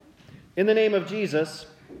In the name of Jesus.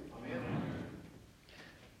 Amen.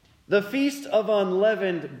 The Feast of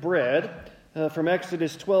Unleavened Bread from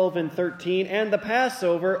Exodus 12 and 13 and the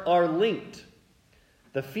Passover are linked.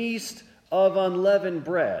 The Feast of Unleavened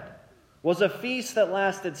Bread was a feast that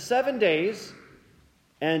lasted 7 days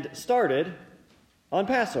and started on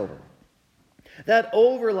Passover. That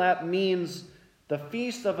overlap means the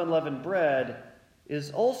Feast of Unleavened Bread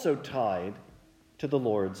is also tied to the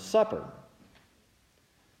Lord's Supper.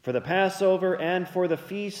 For the Passover and for the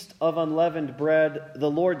Feast of Unleavened Bread, the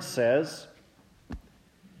Lord says,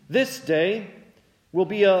 "This day will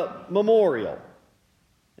be a memorial,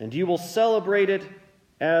 and you will celebrate it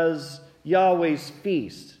as Yahweh's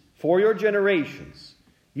feast for your generations.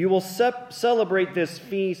 You will celebrate this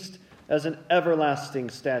feast as an everlasting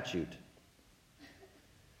statute.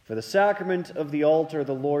 For the sacrament of the altar,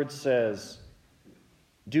 the Lord says,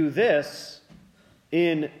 'Do this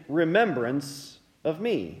in remembrance of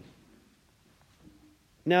me.'"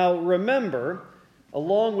 Now remember,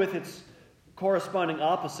 along with its corresponding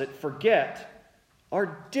opposite, forget,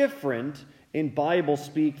 are different in Bible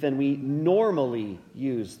speak than we normally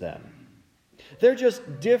use them. They're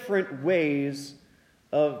just different ways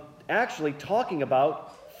of actually talking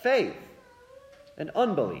about faith and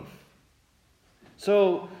unbelief.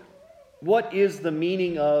 So, what is the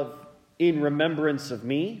meaning of "in remembrance of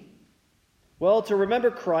me"? Well, to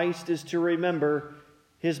remember Christ is to remember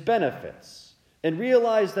his benefits and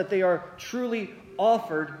realize that they are truly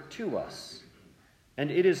offered to us.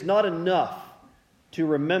 And it is not enough to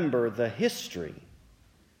remember the history,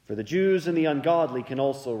 for the Jews and the ungodly can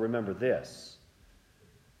also remember this.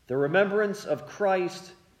 The remembrance of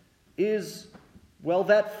Christ is, well,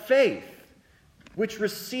 that faith which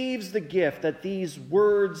receives the gift that these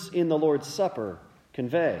words in the Lord's Supper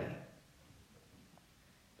convey.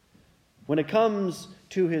 When it comes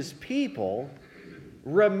to his people,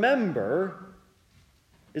 remember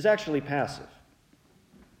is actually passive.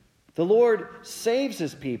 The Lord saves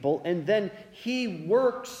his people, and then he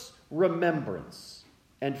works remembrance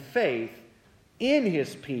and faith in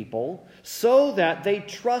his people so that they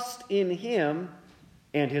trust in him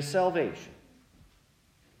and his salvation.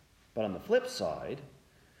 But on the flip side,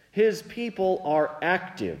 his people are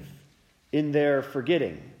active in their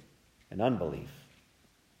forgetting and unbelief.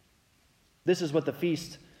 This is what the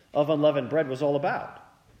Feast of Unleavened Bread was all about.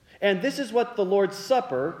 And this is what the Lord's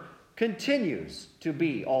Supper continues to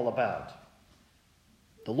be all about.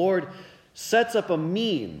 The Lord sets up a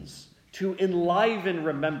means to enliven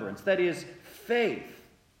remembrance, that is, faith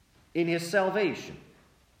in his salvation.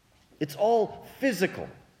 It's all physical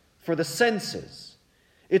for the senses.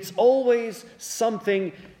 It's always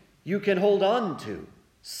something you can hold on to,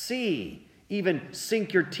 see, even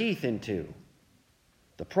sink your teeth into.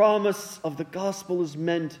 The promise of the gospel is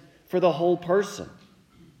meant for the whole person.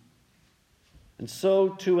 And so,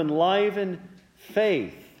 to enliven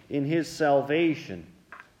faith in his salvation,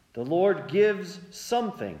 the Lord gives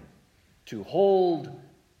something to hold,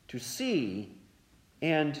 to see,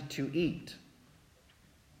 and to eat.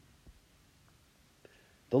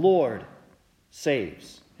 The Lord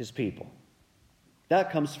saves his people.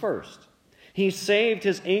 That comes first. He saved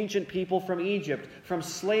his ancient people from Egypt, from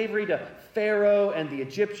slavery to Pharaoh and the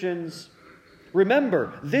Egyptians.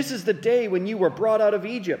 Remember, this is the day when you were brought out of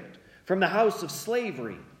Egypt, from the house of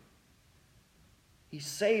slavery. He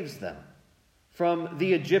saves them from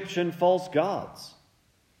the Egyptian false gods.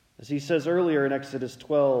 As he says earlier in Exodus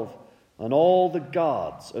 12, "On all the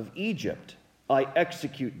gods of Egypt I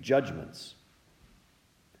execute judgments."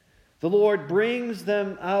 The Lord brings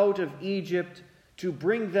them out of Egypt to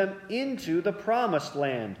bring them into the promised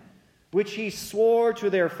land, which he swore to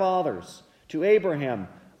their fathers, to Abraham,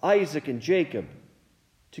 Isaac, and Jacob,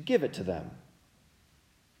 to give it to them.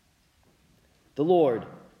 The Lord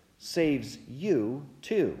saves you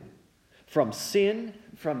too, from sin,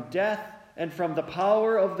 from death, and from the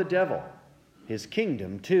power of the devil, his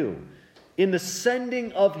kingdom too. In the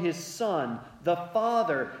sending of his Son, the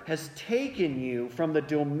Father has taken you from the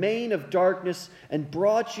domain of darkness and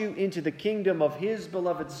brought you into the kingdom of his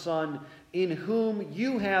beloved Son, in whom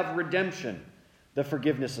you have redemption, the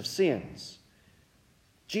forgiveness of sins.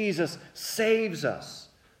 Jesus saves us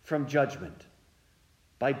from judgment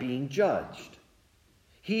by being judged.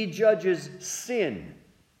 He judges sin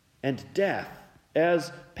and death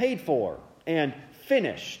as paid for and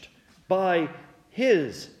finished by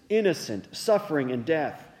his innocent suffering and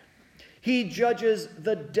death. He judges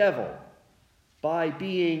the devil by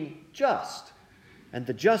being just and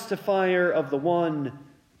the justifier of the one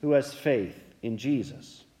who has faith in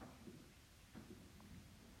Jesus.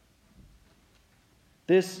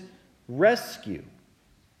 This rescue,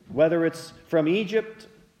 whether it's from Egypt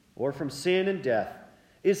or from sin and death,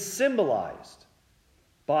 is symbolized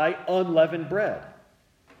by unleavened bread.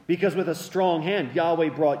 Because with a strong hand, Yahweh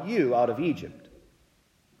brought you out of Egypt.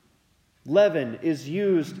 Leaven is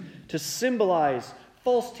used to symbolize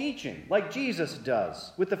false teaching, like Jesus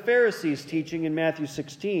does with the Pharisees' teaching in Matthew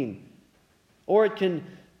 16. Or it can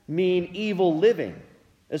mean evil living,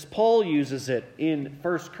 as Paul uses it in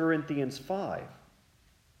 1 Corinthians 5.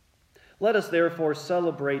 Let us therefore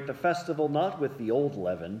celebrate the festival not with the old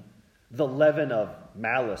leaven, the leaven of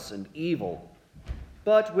malice and evil,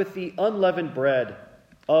 but with the unleavened bread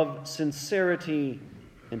of sincerity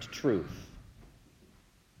and truth.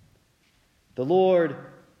 The Lord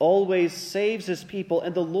always saves his people,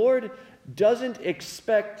 and the Lord doesn't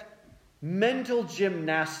expect mental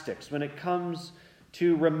gymnastics when it comes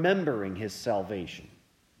to remembering his salvation.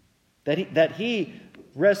 That he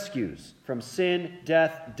rescues from sin,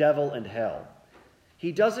 death, devil, and hell.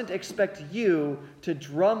 He doesn't expect you to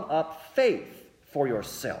drum up faith for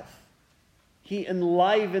yourself. He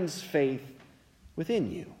enlivens faith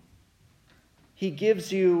within you. He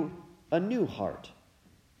gives you a new heart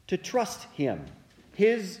to trust him,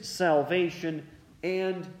 his salvation,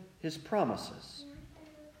 and his promises.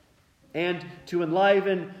 And to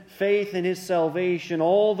enliven faith in his salvation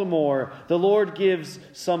all the more, the Lord gives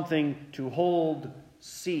something to hold,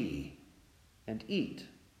 see, and eat.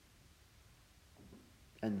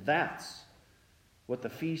 And that's what the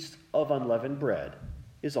Feast of Unleavened Bread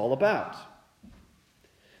is all about.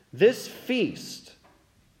 This feast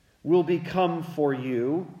will become for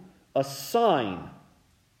you a sign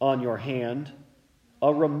on your hand,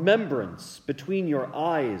 a remembrance between your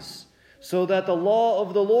eyes, so that the law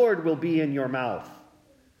of the Lord will be in your mouth.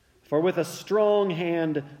 For with a strong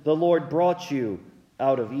hand the Lord brought you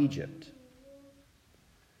out of Egypt.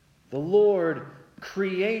 The Lord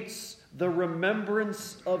creates the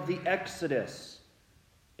remembrance of the Exodus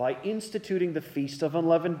by instituting the Feast of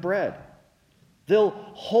Unleavened Bread. They'll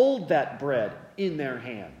hold that bread in their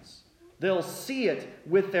hands. They'll see it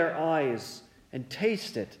with their eyes and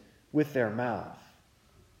taste it with their mouth.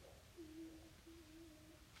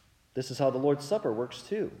 This is how the Lord's Supper works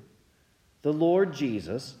too. The Lord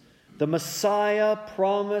Jesus, the Messiah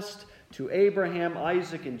promised to Abraham,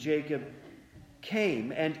 Isaac, and Jacob,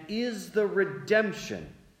 came and is the redemption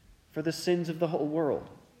for the sins of the whole world.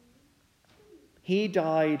 He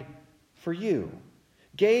died for you,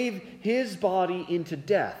 gave his body into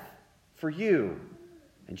death for you,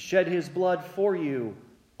 and shed his blood for you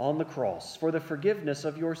on the cross for the forgiveness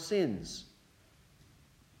of your sins.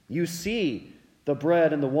 You see the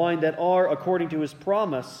bread and the wine that are, according to his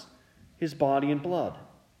promise, his body and blood.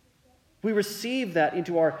 We receive that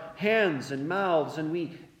into our hands and mouths, and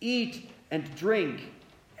we eat and drink,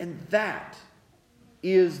 and that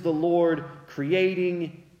is the Lord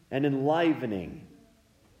creating and enlivening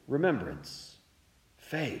remembrance,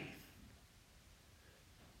 faith.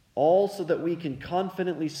 All so that we can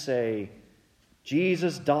confidently say,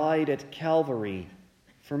 Jesus died at Calvary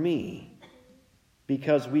for me,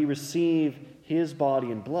 because we receive his body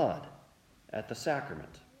and blood at the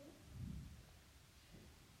sacrament.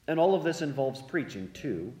 And all of this involves preaching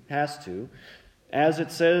too, has to. As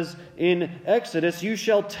it says in Exodus, you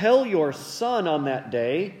shall tell your son on that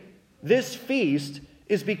day, this feast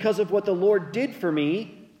is because of what the Lord did for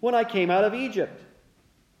me when I came out of Egypt.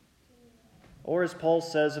 Or as Paul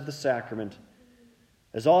says of the sacrament,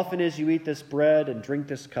 as often as you eat this bread and drink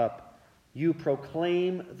this cup, you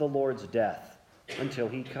proclaim the Lord's death until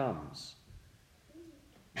he comes.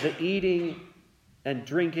 The eating and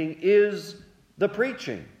drinking is the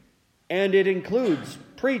preaching, and it includes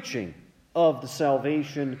preaching of the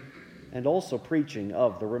salvation and also preaching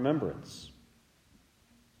of the remembrance.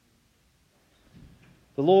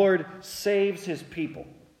 The Lord saves his people,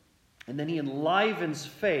 and then he enlivens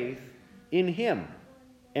faith in him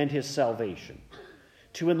and his salvation.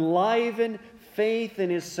 To enliven faith in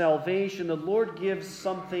his salvation, the Lord gives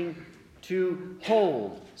something to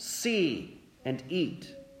hold, see, and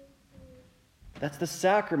eat. That's the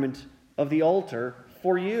sacrament of the altar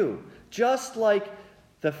for you. Just like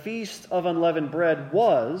the Feast of Unleavened Bread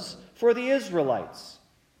was for the Israelites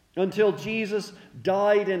until Jesus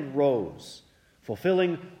died and rose,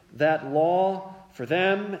 fulfilling that law for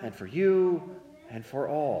them and for you and for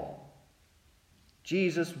all.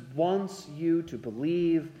 Jesus wants you to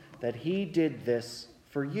believe that he did this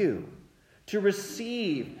for you, to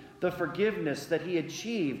receive the forgiveness that he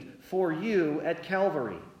achieved for you at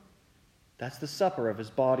Calvary. That's the supper of his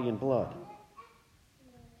body and blood.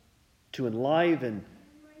 To enliven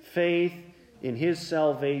faith in his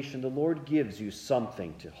salvation, the Lord gives you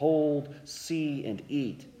something to hold, see, and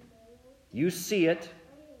eat. You see it,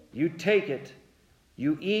 you take it,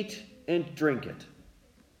 you eat and drink it.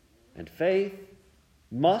 And faith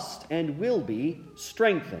must and will be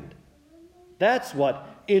strengthened. That's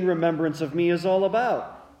what in remembrance of me is all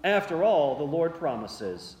about. After all, the Lord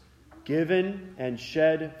promises, given and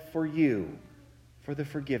shed for you for the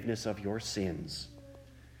forgiveness of your sins.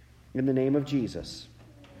 In the name of Jesus.